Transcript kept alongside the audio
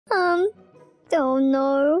Oh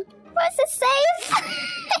no. Where's the safe?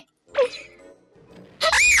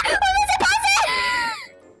 Oh, there's a person!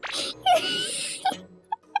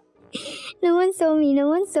 No one saw me. No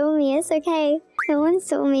one saw me. It's okay. No one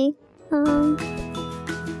saw me.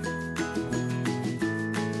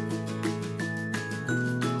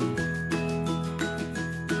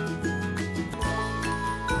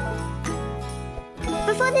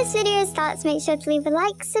 Before this video starts, make sure to leave a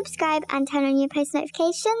like, subscribe, and turn on your post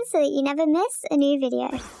notifications so that you never miss a new video.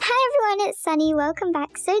 Hi everyone, it's Sunny. Welcome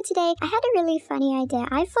back. So today, I had a really funny idea.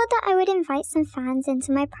 I thought that I would invite some fans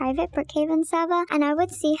into my private Brookhaven server, and I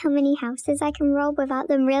would see how many houses I can roll without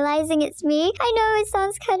them realizing it's me. I know it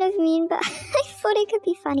sounds kind of mean, but I thought it could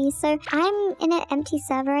be funny. So I'm in an empty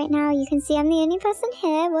server right now. You can see I'm the only person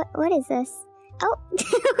here. What is this? Oh,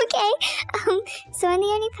 okay. So I'm the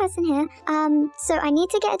only person here. So I need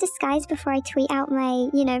to get a disguise before I tweet out my,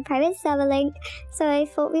 private server link. So I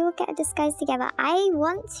thought we would get a disguise together. I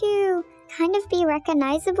want to kind of be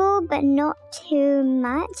recognizable, but not too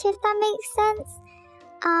much, if that makes sense.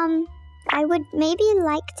 I would maybe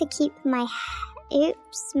like to keep my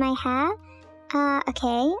hair.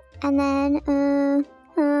 Okay. And then,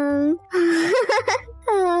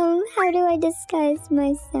 how do I disguise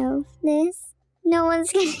myself? No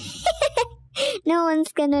one's gonna no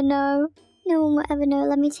one's gonna know. No one will ever know.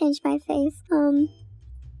 Let me change my face. How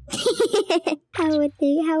would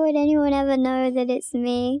anyone ever know that it's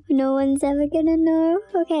me? No one's ever gonna know.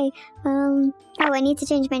 Okay. Oh, I need to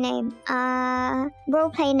change my name.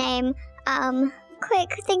 Roleplay name.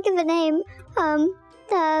 Quick, think of a name.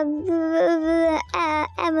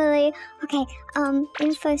 Emily. Okay.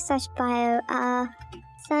 Info/bio.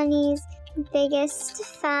 Sunny's biggest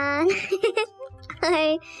fan.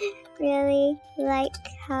 I really like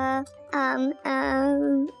her. Oh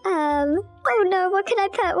no, what can I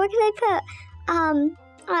put?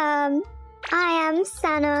 I am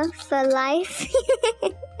Santa for life.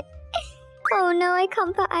 Oh no, I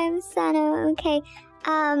can't put I am Santa. Okay.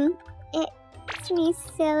 It's me,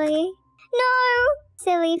 Silly. No!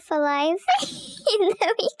 Silly for life. There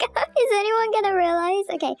we go. Is anyone gonna realize?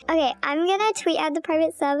 Okay, I'm gonna tweet out the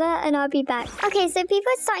private server and I'll be back. Okay, so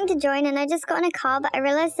people are starting to join and I just got in a car, but I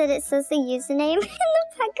realized that it says the username in the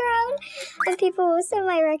background. And people also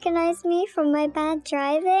might recognize me from my bad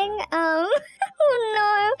driving. Oh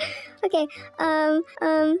no. Okay,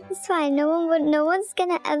 it's fine. No one's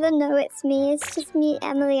gonna ever know it's me. It's just me,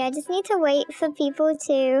 Emily. I just need to wait for people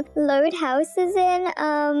to load houses in.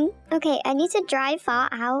 Okay, I need to drive far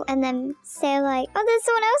out and then say like, oh, there's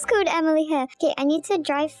someone else called Emily here. Okay, I need to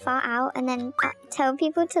drive far out and then tell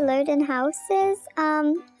people to load in houses.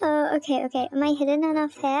 Okay. Am I hidden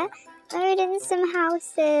enough here? Load in some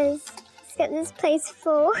houses. Let's get this place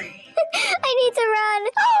full. I need to run.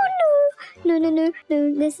 Oh no.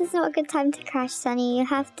 No. This is not a good time to crash, Sunny. You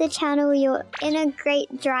have to channel your inner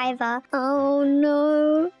great driver. Oh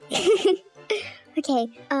no. Okay,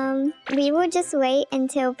 we will just wait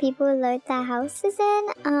until people load their houses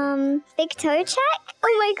in. Big toe check?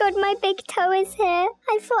 Oh my god, my big toe is here.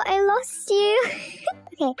 I thought I lost you.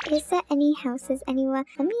 Okay, is there any houses anywhere?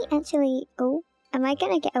 Let me actually... Oh, am I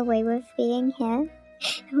gonna get away with being here?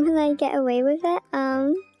 Will I get away with it?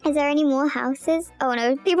 Is there any more houses? Oh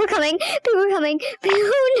no, people coming! Oh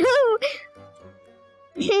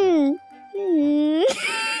no!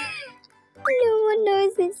 No one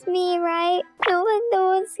knows it's me, right? No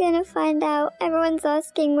one's gonna find out. Everyone's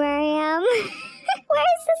asking where I am. Where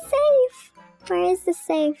is the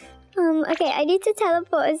safe? Okay, I need to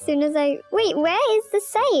teleport as soon as I... Wait, where is the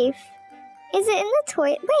safe? Is it in the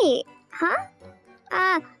toilet? Wait,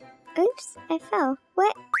 huh? Oops, I fell.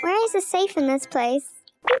 Where is the safe in this place?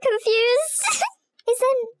 I'm confused.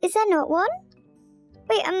 Is there not one?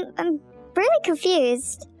 Wait, I'm really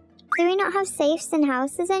confused. Do we not have safes in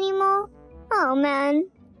houses anymore? Oh man,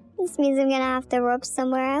 this means I'm gonna have to rob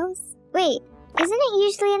somewhere else. Wait, isn't it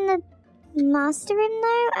usually in the master room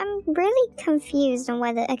though? I'm really confused on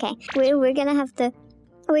whether... Okay, we're gonna have to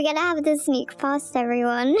sneak past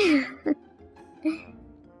everyone.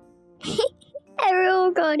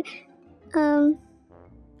 Oh god. No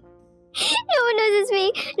one knows it's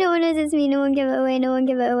me. No one give it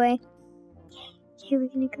away. Okay, we're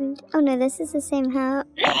gonna go into... Oh no, this is the same house.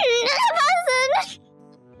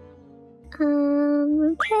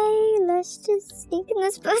 Okay, let's just sneak in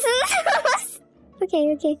this person's house.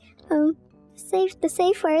 Okay. The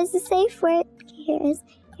safe, where is the safe? Okay, here it is.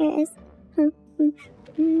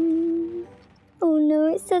 Oh no,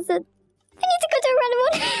 it says that I need to go to a random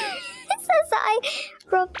one. It says that I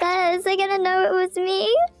robbed theirs. They're gonna know it was me.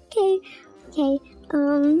 Okay.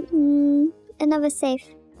 Another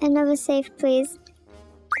safe, please.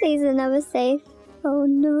 Please another safe. Oh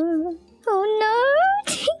no. Oh no.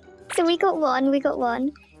 So we got one.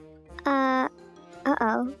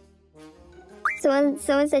 Uh-oh.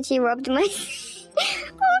 Someone said she robbed my...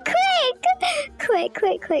 Oh, quick.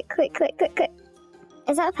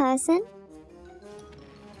 Is that a person?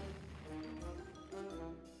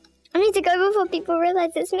 I need to go before people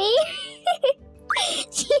realize it's me.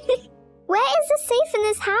 Where is the safe in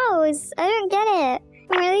this house? I don't get it.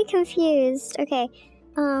 I'm really confused. Okay.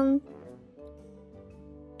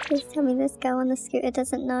 Please tell me this girl on the scooter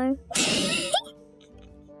doesn't know.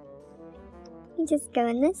 You just go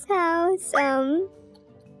in this house.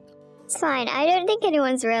 It's fine. I don't think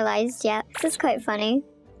anyone's realized yet. This is quite funny.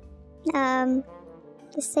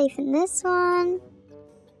 Just safe in this one.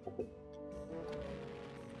 Quick.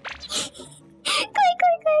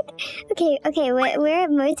 Okay, we're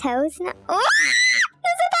at motels now. Oh!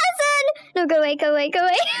 There's a person! No, go away.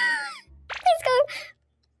 Let's go.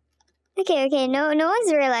 Okay, no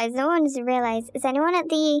one's realized. Is anyone at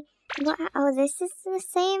the... What? Oh, this is the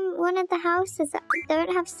same one at the houses that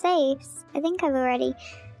don't have safes. I think I've already,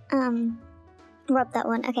 robbed that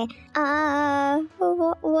one. Okay.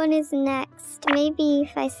 What one is next? Maybe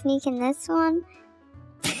if I sneak in this one?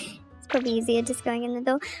 It's probably easier just going in the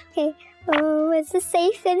door. Okay. Oh, is the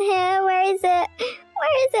safe in here? Where is it?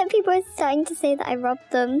 People are starting to say that I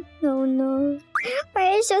robbed them. Oh no.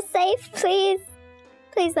 Where is your safe? Please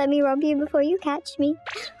let me rob you before you catch me.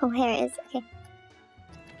 Oh, here it is. Okay.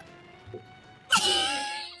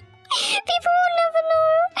 People will never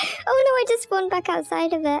know. Oh no, I just spawned back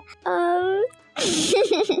outside of it.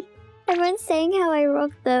 Everyone's saying how I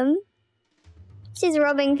robbed them. She's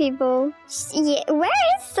robbing people. Yeah, where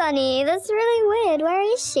is Sunny? That's really weird. Where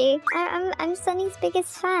is she? I'm Sunny's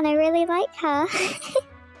biggest fan. I really like her.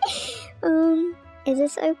 Is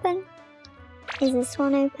this open? Is this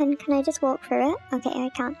one open? Can I just walk through it? Okay, I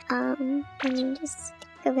can't. Let me just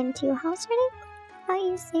go into your house really quick. Are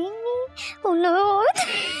you seeing me? Oh no!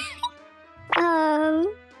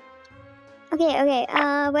 Okay.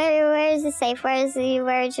 Where is the safe? Where is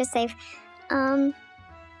your safe?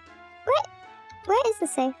 Where is the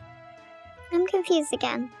safe? I'm confused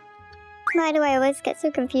again. Why do I always get so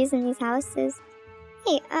confused in these houses?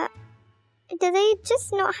 Hey, do they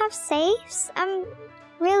just not have safes? I'm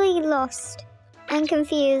really lost and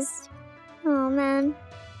confused. Oh man.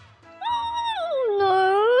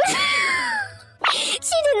 No.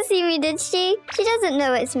 She didn't see me, did she? She doesn't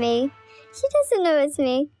know it's me.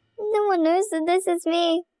 No one knows that this is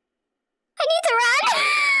me. I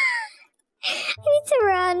need to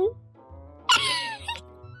run!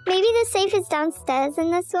 Maybe the safe is downstairs in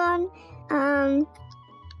this one.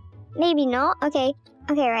 Maybe not. Okay,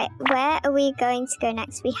 right. Where are we going to go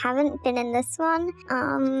next? We haven't been in this one.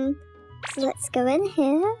 So let's go in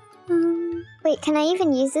here. Wait, can I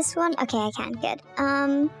even use this one? Okay, I can. Good.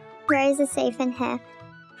 Where is the safe in here? I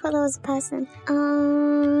thought there was a person.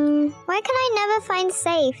 Why can I never find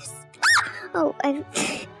safes? Oh, I've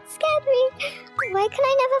scared me. Why can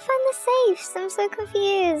I never find the safes? I'm so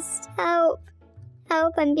confused.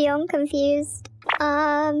 Help, I'm beyond confused.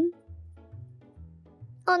 On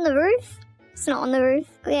the roof? It's not on the roof.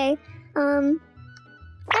 Okay. I'm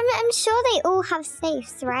sure they all have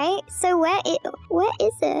safes, right? So where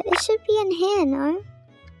is it? It should be in here, no?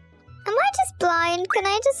 Am I just blind? Can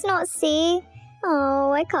I just not see?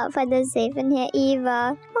 Oh, I can't find the safe in here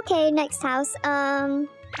either. Okay, next house.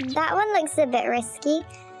 That one looks a bit risky.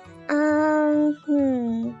 Oh,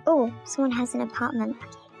 someone has an apartment.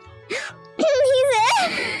 Okay. He's there!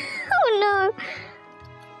 Oh no!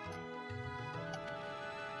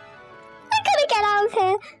 I gotta get out of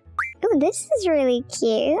here! Oh, this is really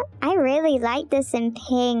cute. I really like this in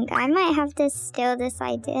pink. I might have to steal this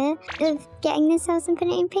idea of getting this house and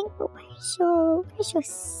putting it in pink. But where's your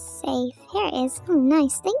safe? Here it is. Oh,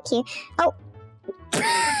 nice. Thank you. Oh.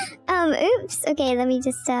 Oops. Okay, let me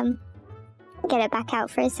just, get it back out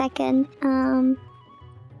for a second.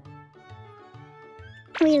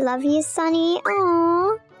 We love you, Sunny.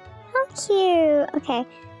 Aww. How cute. Okay.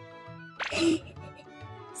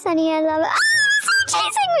 Sunny, I love it.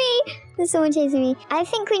 Chasing me! There's someone chasing me. I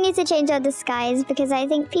think we need to change our disguise because I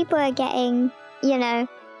think people are getting,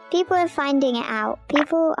 people are finding it out.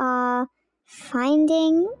 People are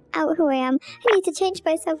finding out who I am. I need to change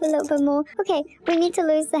myself a little bit more. Okay, we need to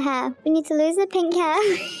lose the hair. We need to lose the pink hair.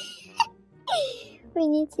 We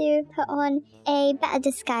need to put on a better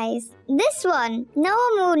disguise. This one, no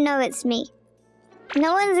one will know it's me.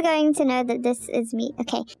 No one's going to know that this is me.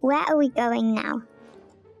 Okay, where are we going now?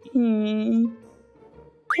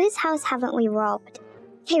 Whose house haven't we robbed?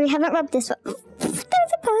 Hey, we haven't robbed this one. There's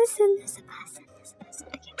a person.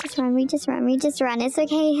 Okay, just run, we just run, we just run. It's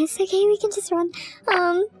okay, it's okay, we can just run.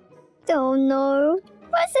 Oh no.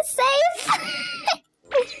 What's the safe?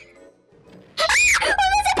 Oh,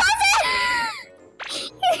 there's a person!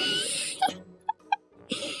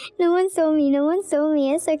 No one saw me, no one saw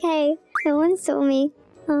me. It's okay. No one saw me.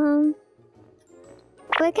 Where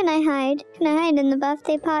can I hide? Can I hide in the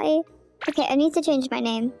birthday party? Okay, I need to change my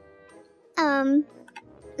name.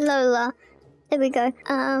 Lola. There we go.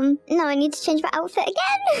 No, I need to change my outfit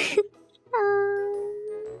again.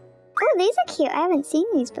 Oh, these are cute. I haven't seen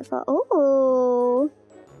these before. Oh,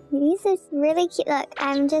 these are really cute. Look,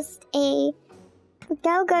 I'm just a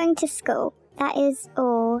girl going to school. That is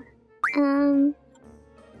all. I'm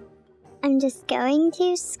just going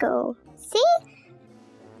to school. See?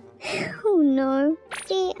 Oh no.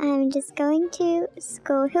 See, I'm just going to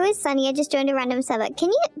school. Who is Sunny? I just joined a random server. Can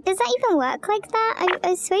you... Does that even work like that?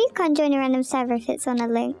 I swear you can't join a random server if it's on a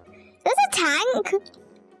link. There's a tank!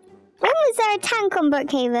 When was there a tank on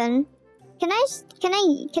Brookhaven? Can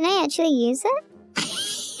I actually use it?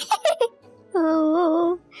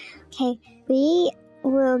 Oh. Okay, we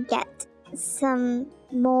will get some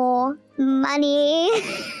more money.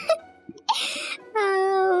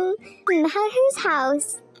 Whose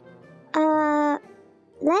house?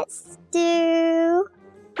 Let's do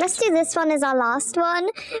this one as our last one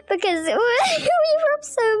because we've robbed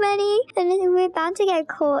so many and we're about to get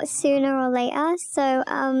caught sooner or later. So,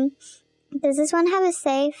 does this one have a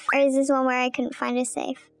safe or is this one where I couldn't find a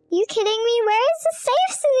safe? You kidding me? Where is the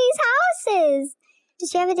safes in these houses? Does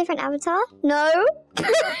she have a different avatar? No.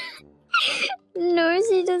 No,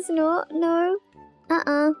 she does not. No.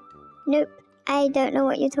 Nope. I don't know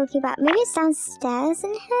what you're talking about. Maybe it's downstairs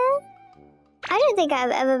in here? I don't think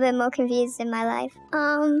I've ever been more confused in my life.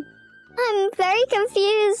 I'm very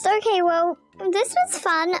confused. Okay, well, this was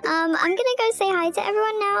fun. I'm gonna go say hi to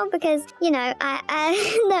everyone now because, you know,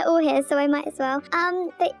 they're all here, so I might as well.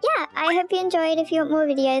 But yeah, I hope you enjoyed. If you want more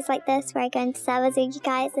videos like this where I go into servers with you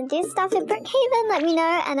guys and do stuff in Brookhaven, let me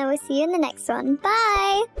know, and I will see you in the next one.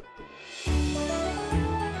 Bye!